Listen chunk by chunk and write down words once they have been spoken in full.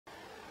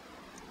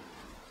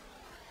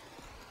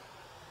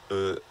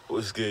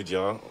What's good,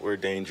 y'all? We're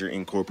Danger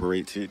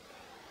Incorporated.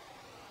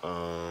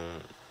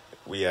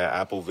 We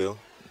at Appleville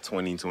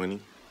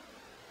 2020.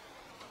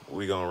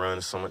 We gonna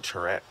run some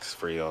tracks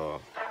for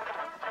y'all.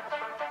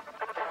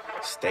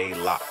 Stay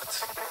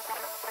locked.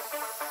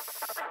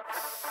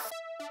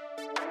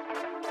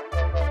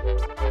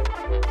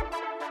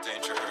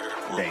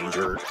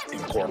 Danger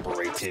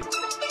Incorporated.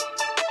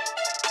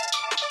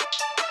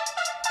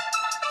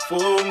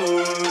 Full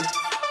moon.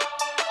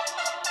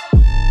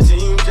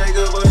 Team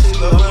Jacob, but she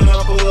love when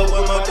I pull up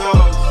with my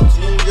dogs.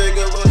 Team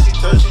Jacob, but she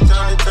touch, she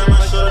trying to turn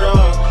my shirt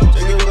off.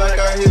 Jacob like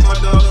I hit my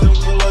dogs and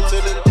pull up to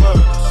the club.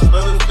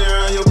 Smell the fear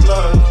on your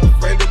blood,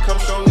 afraid to come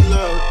show me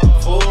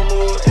love. Full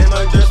moon and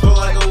my dress feel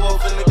like a wolf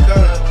in the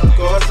cut.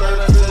 Go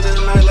outside into the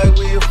night like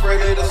we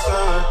afraid of the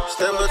sun.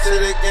 Step up to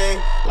the game,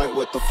 like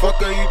what the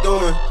fuck are you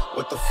doing?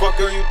 What the fuck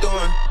are you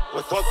doing?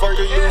 What the fuck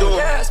are you doing?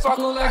 Yeah,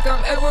 sparkle like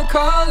I'm Edward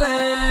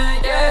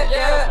Cullen. Yeah,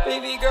 yeah,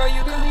 baby girl,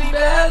 you could be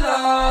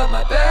Bella,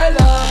 my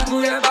Bella.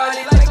 Move that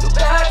body like a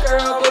bad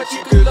girl, but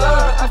you could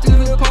love. After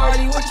the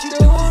party, what you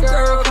doing,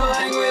 girl? Come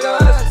hang with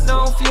us.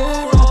 No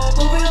funeral,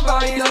 moving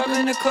bodies up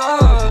in the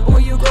club. Boy,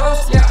 you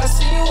gross, yeah, I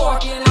see you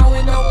walking out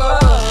with no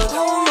love.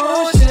 No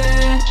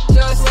motion,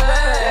 just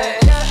let.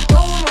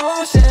 No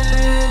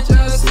motion,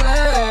 just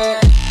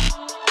let.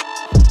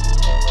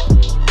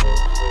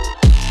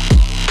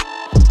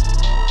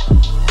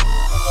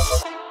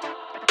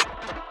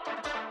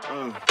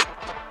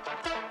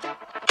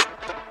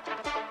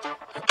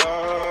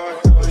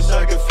 Wish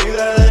I could feel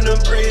that in the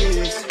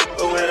breeze,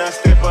 but when I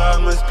step out,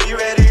 I must be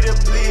ready to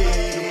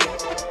bleed.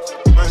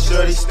 My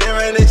shorty stand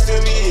right next to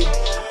me.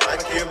 I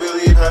can't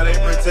believe how they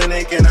pretend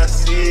they cannot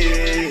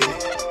see it,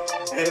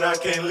 and I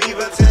can't leave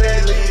until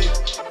they leave.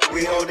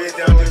 We hold it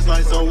down just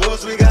like some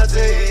wolves we got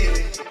to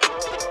eat.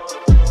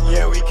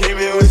 Yeah, we came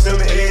in with some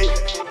hate.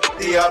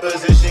 The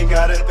opposition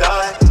gotta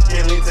die.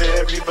 Can't lead to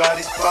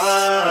everybody's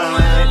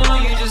fine. I know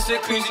you just a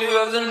creature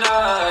of the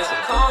night. So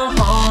come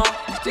home.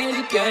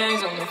 Danger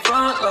gangs on the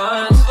front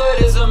lines.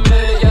 But it's a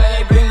minute, yeah,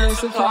 ain't bringing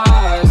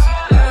supplies.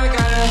 Yeah, I got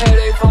a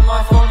headache from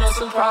my phone, no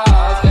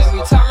surprise.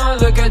 Every time I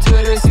look at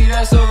Twitter, see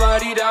that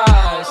somebody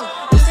dies.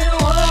 This ain't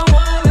what I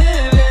wanna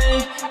live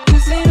in.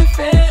 This ain't a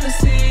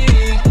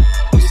fantasy.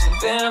 We some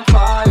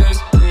vampires.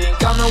 We ain't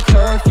got no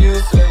curfew.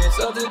 Servants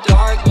of the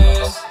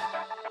darkness.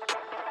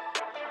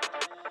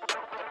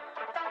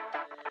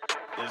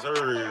 Yes,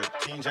 sir.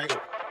 Team Jacob.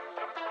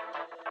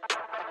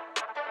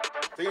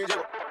 Team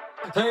Jacob.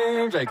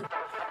 Team Jacob.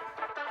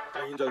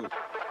 Team Jacob.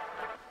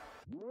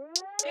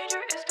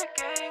 Danger is the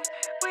gang,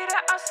 we the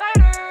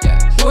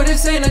outsiders. Well,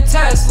 this ain't a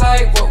test,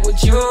 like what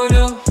would you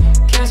do?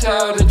 Can't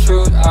tell the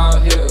truth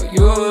out here,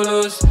 you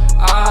lose,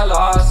 I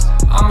lost.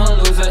 I'm a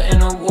loser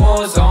in a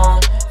war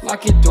zone.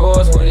 Lock your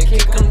doors where they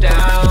kick them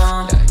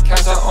down.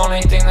 Catch the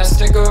only thing that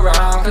stick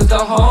around, cause the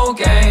whole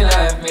gang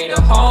left me,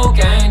 the whole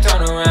gang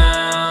turn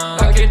around.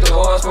 Lock your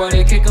doors where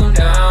they kick them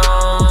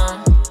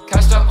down.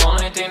 Catch the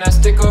only thing that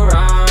stick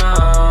around.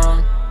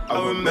 I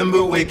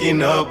remember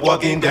waking up,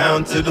 walking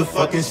down to the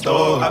fucking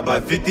store. I buy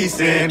 50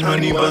 cent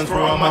honey buns for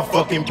all my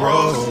fucking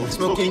bros.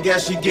 Smoking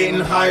gas, she getting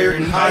higher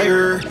and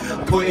higher.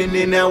 Putting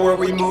in that work,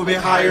 we moving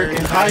higher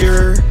and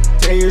higher.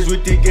 10 years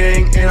with the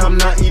gang, and I'm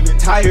not even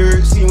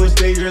tired. See when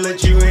Stager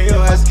let you in,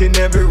 your ass can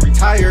never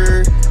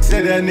retire.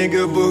 Said that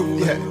nigga boo,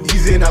 yeah,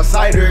 he's an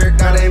outsider.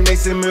 Now they make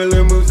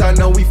similar moves, I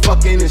know we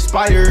fucking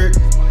inspired.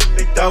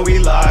 They thought we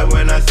lied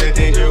when I said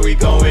danger, we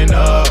going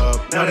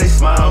up. Now they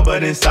smile,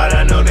 but inside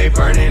I know they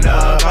burning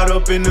up. Caught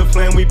up in the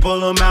flame, we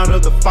pull them out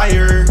of the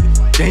fire.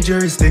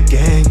 Danger is the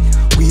gang,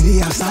 we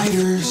the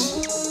outsiders.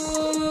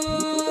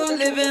 Ooh,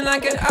 living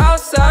like an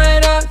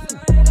outsider.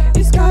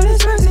 He's got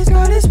his rights, he's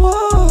got his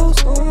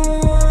walls.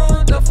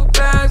 Ooh, duffel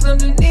bags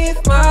underneath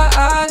my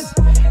eyes.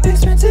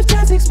 Expensive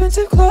tats,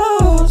 expensive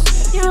clothes.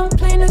 Yeah, I'm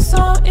playing a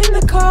song in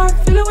the car,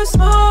 fill it with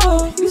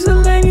smoke. You's a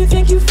lame, you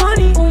think you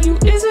funny, well you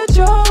is a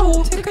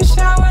joke. Take a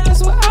shower,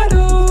 that's what I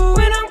do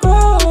when I'm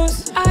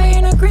gross. I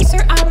ain't a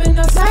greaser, I'm an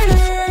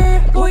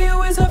outsider. Boy,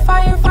 you is a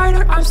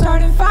firefighter, I'm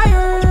starting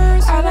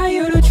fires. I lie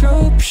you the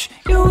truth, psh,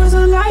 you was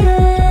a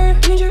liar.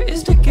 Danger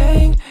is the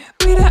gang,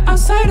 we the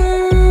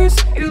outsiders.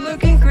 You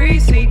looking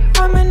greasy,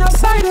 I'm an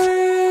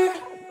outsider.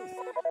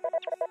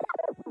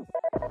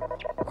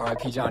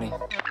 R.I.P. Johnny.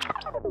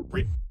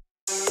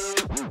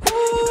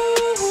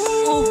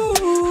 Ooh,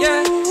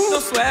 yeah, no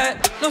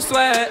sweat, no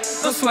sweat,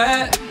 no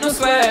sweat, no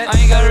sweat. I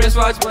ain't got a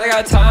wristwatch, but I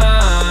got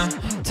time.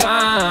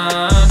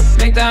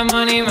 Make that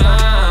money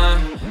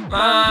mine.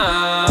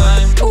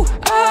 Ooh,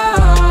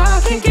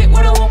 I can't get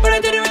what I want, but I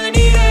didn't really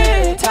need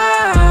it.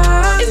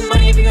 Time is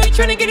money if you ain't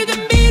trying to get it,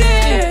 then beat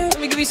it. Let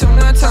me give you some of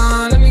that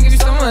time, let me give you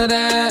some of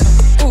that.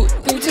 Ooh,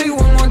 let me tell you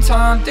one more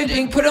time, they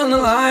didn't put it on the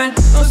line.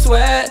 No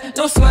sweat,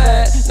 no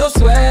sweat, no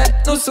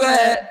sweat, no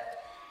sweat.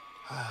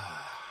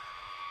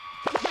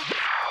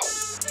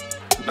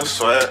 No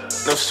sweat,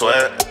 no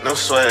sweat, no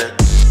sweat.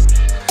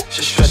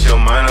 Just stress your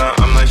mind out,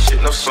 I'm like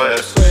shit, no sweat.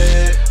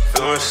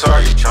 Feeling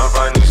sorry, tryna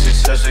find new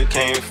success, but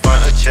can't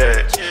find a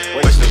check.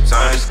 Waste no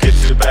time, just get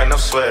to the bag, no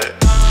sweat.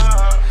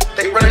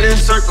 They running in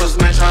circles,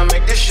 man, tryna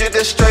make this shit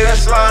that straight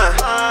ass line.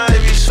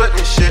 If you sweat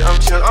this shit, I'm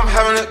chill, I'm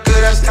having a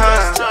good ass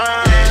time.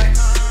 Yeah.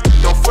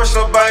 Don't force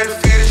nobody to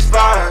feel this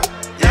vibe.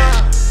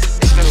 Yeah.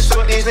 It's been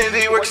sweat, these niggas,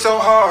 they work so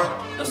hard.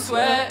 No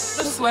sweat,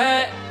 no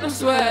sweat, no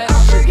sweat. I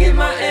forgive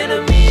my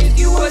enemies,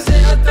 you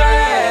wasn't a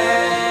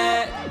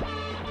threat.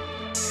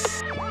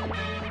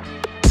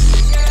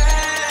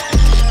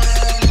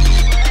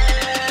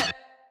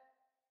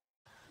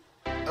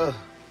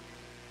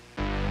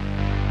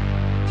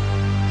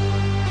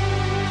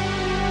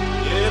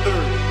 Yeah,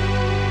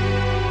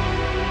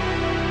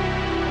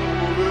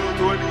 Appleville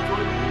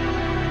 2020.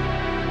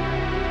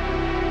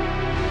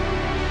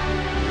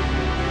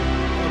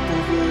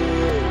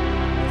 Appleville.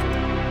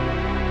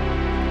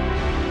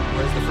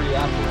 Where's the free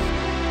apple?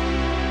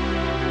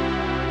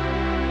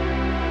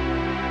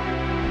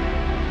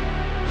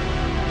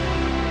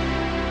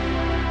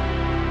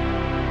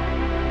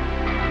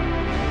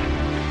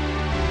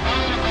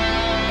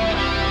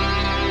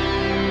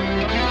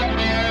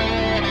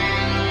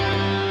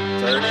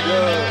 Turn it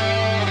up.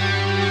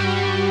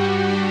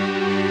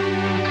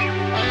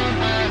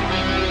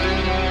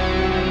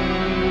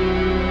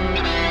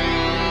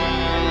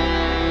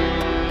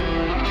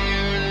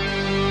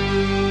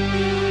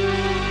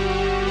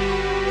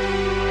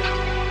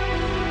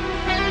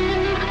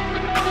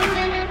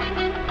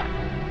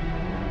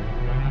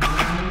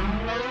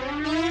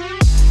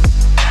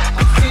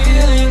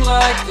 Feeling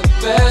like the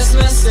best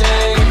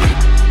mistake.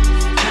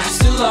 You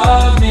used to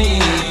love me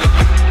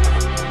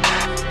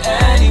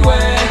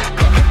anyway.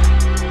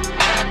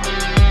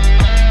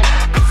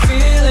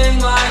 Feeling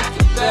like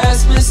the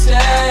best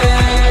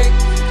mistake.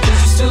 You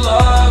used to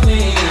love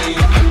me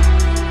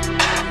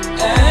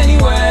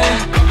anyway.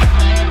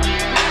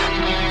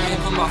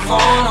 Can't put my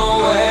phone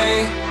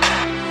away.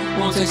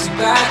 Won't text you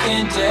back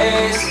in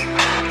days.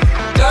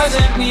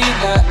 Doesn't mean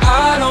that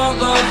I don't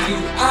love you.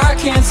 I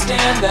can't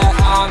stand that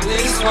I'm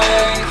this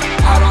way.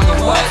 I don't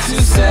know what to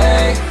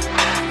say.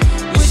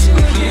 Wish you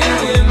were here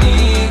with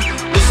me.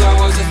 Wish I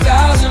was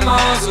 1,000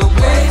 miles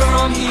away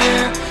from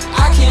here.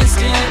 I can't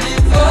stand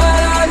it, but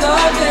I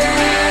love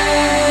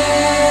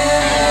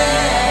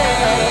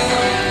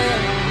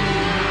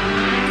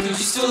it. You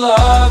still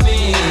love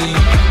me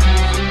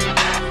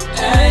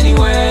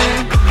anyway.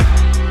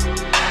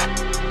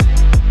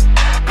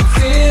 I'm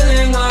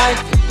feeling like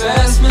the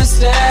best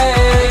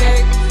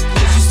mistake.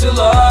 You still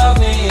love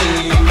me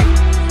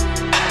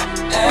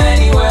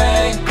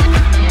anyway.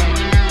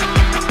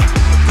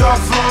 Got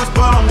flaws,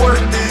 but I'm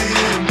worth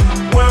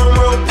it. Wearing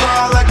real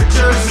proud like a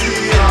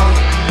jersey.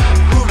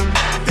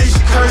 They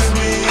should curse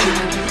me.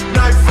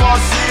 Nightfall,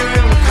 see you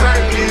in the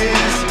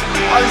curtains.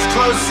 Eyes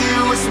closed, see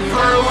you with some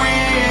pearl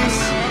wings.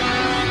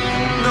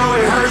 No,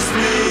 it hurts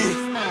me.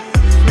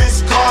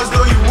 Missed calls,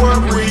 though you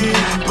worry.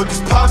 But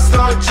this pop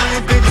star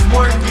dream thing is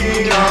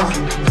working.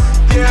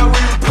 Yeah, we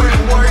were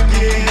putting work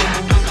in.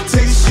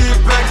 Take this shit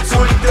back to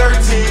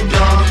 2013,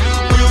 dawg.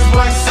 We was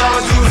white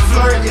sauce, you was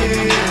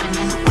flirting.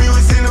 We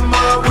was in the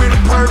mud with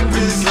a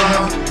purpose,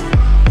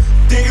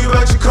 thinking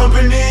about your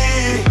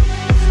company.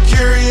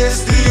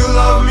 Curious, do you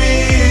love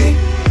me?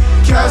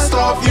 Cast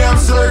off, yeah, I'm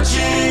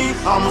searching.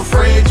 I'm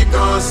afraid you're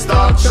gonna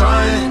stop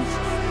trying.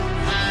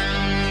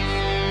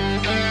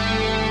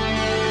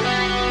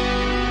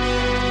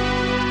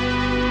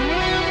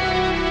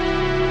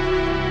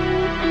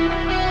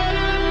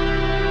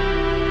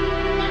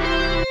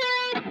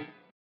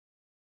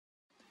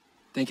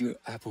 Thank you,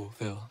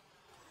 Appleville.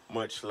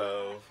 Much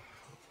love.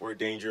 We're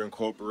Danger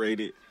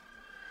Incorporated.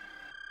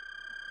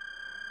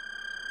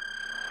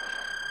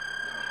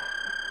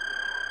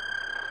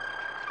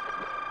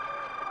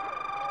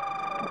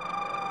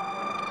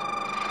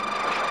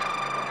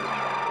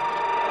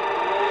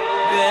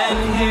 Been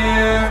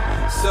here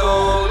so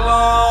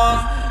long,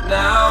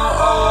 now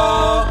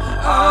all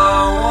I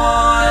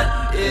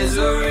want is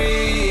a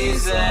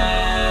reason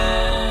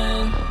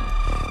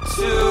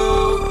to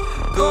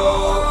go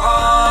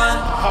on.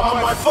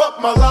 I might fuck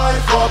my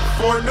life up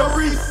for no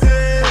reason.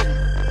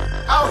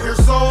 Out here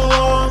so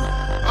long,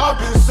 I've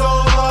been so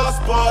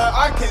lost, but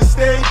I can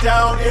stay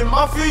down in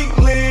my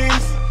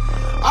feelings.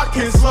 I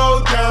can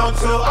slow down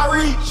till I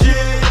reach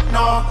it.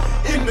 Nah,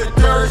 in the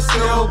dirt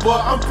still,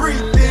 but I'm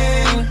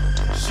breathing.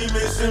 She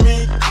missing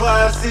me,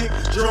 classic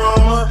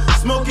drama.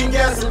 Smoking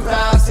gas and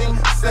passing,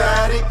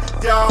 static,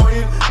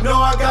 doubting. No,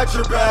 I got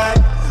your back.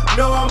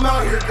 No, I'm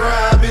out here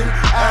grabbing,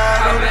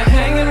 I've been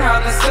hanging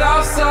around the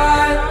south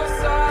side.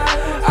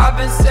 I've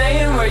been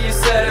staying where you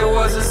said it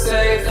wasn't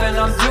safe, and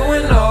I'm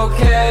doing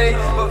okay.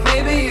 But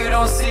maybe you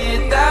don't see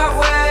it that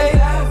way.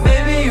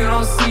 Maybe you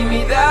don't see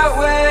me that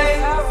way.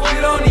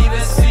 You don't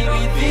even see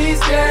me these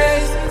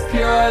days.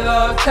 Pure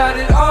love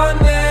tatted on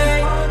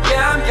me.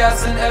 Yeah, I'm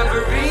guessing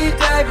every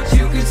day, but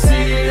you can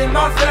see it in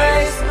my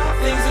face.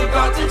 Things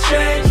about to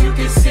change, you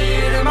can see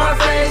it in my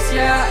face.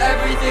 Yeah,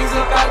 everything's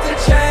about to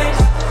change.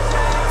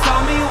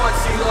 Tell me what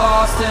you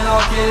lost and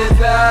I'll get it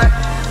back.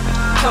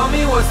 Tell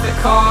me what's the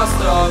cost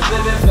of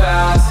living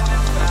fast.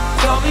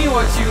 Tell me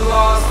what you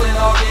lost and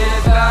I'll get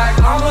it back.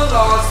 I'm a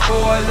lost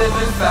boy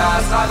living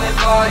fast, I live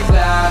like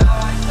that.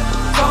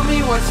 Tell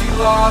me what you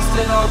lost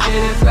and I'll get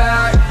it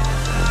back.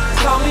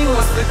 Tell me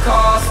what's the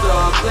cost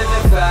of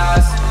living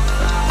fast.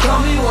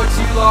 Tell me what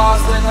you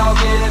lost and I'll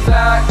get it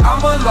back. I'm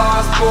a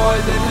lost boy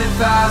living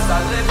fast, I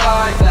live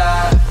like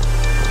that.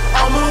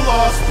 I'm a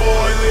lost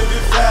boy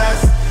living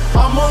fast.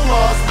 I'm a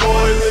lost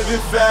boy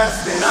living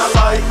fast, and I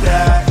like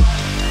that.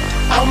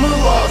 I'm a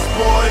lost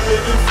boy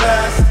living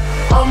fast.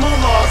 I'm a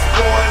lost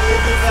boy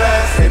living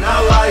fast, and I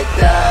like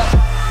that.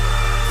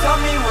 Tell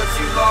me what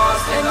you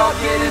lost and I'll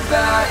get it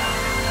back.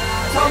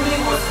 Tell me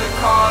what's the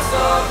cost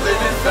of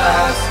living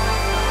fast.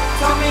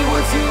 Tell me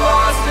what you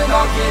lost and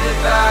I'll get it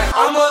back.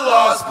 I'm a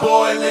lost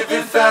boy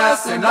living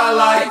fast, and I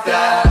like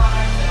that.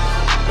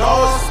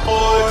 Lost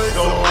boys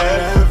don't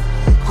ever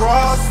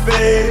cross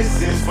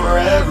faces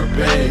forever,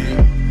 baby.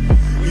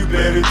 You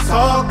better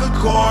talk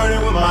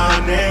according with my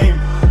name.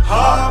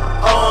 Hop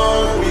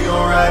on, we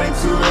gon' ride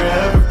into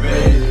wherever,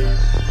 baby.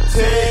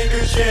 Take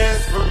a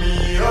chance for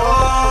me,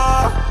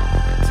 oh.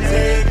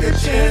 Take a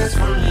chance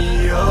for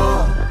me,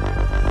 oh.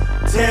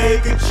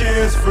 Take a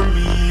chance for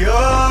me,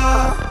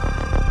 oh.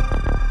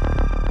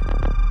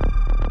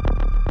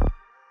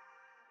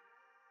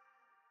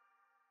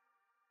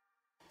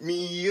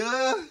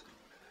 Mia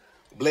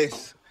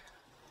Bless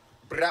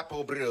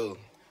Brapo Brill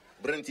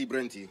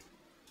Brunty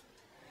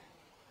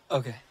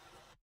Okay.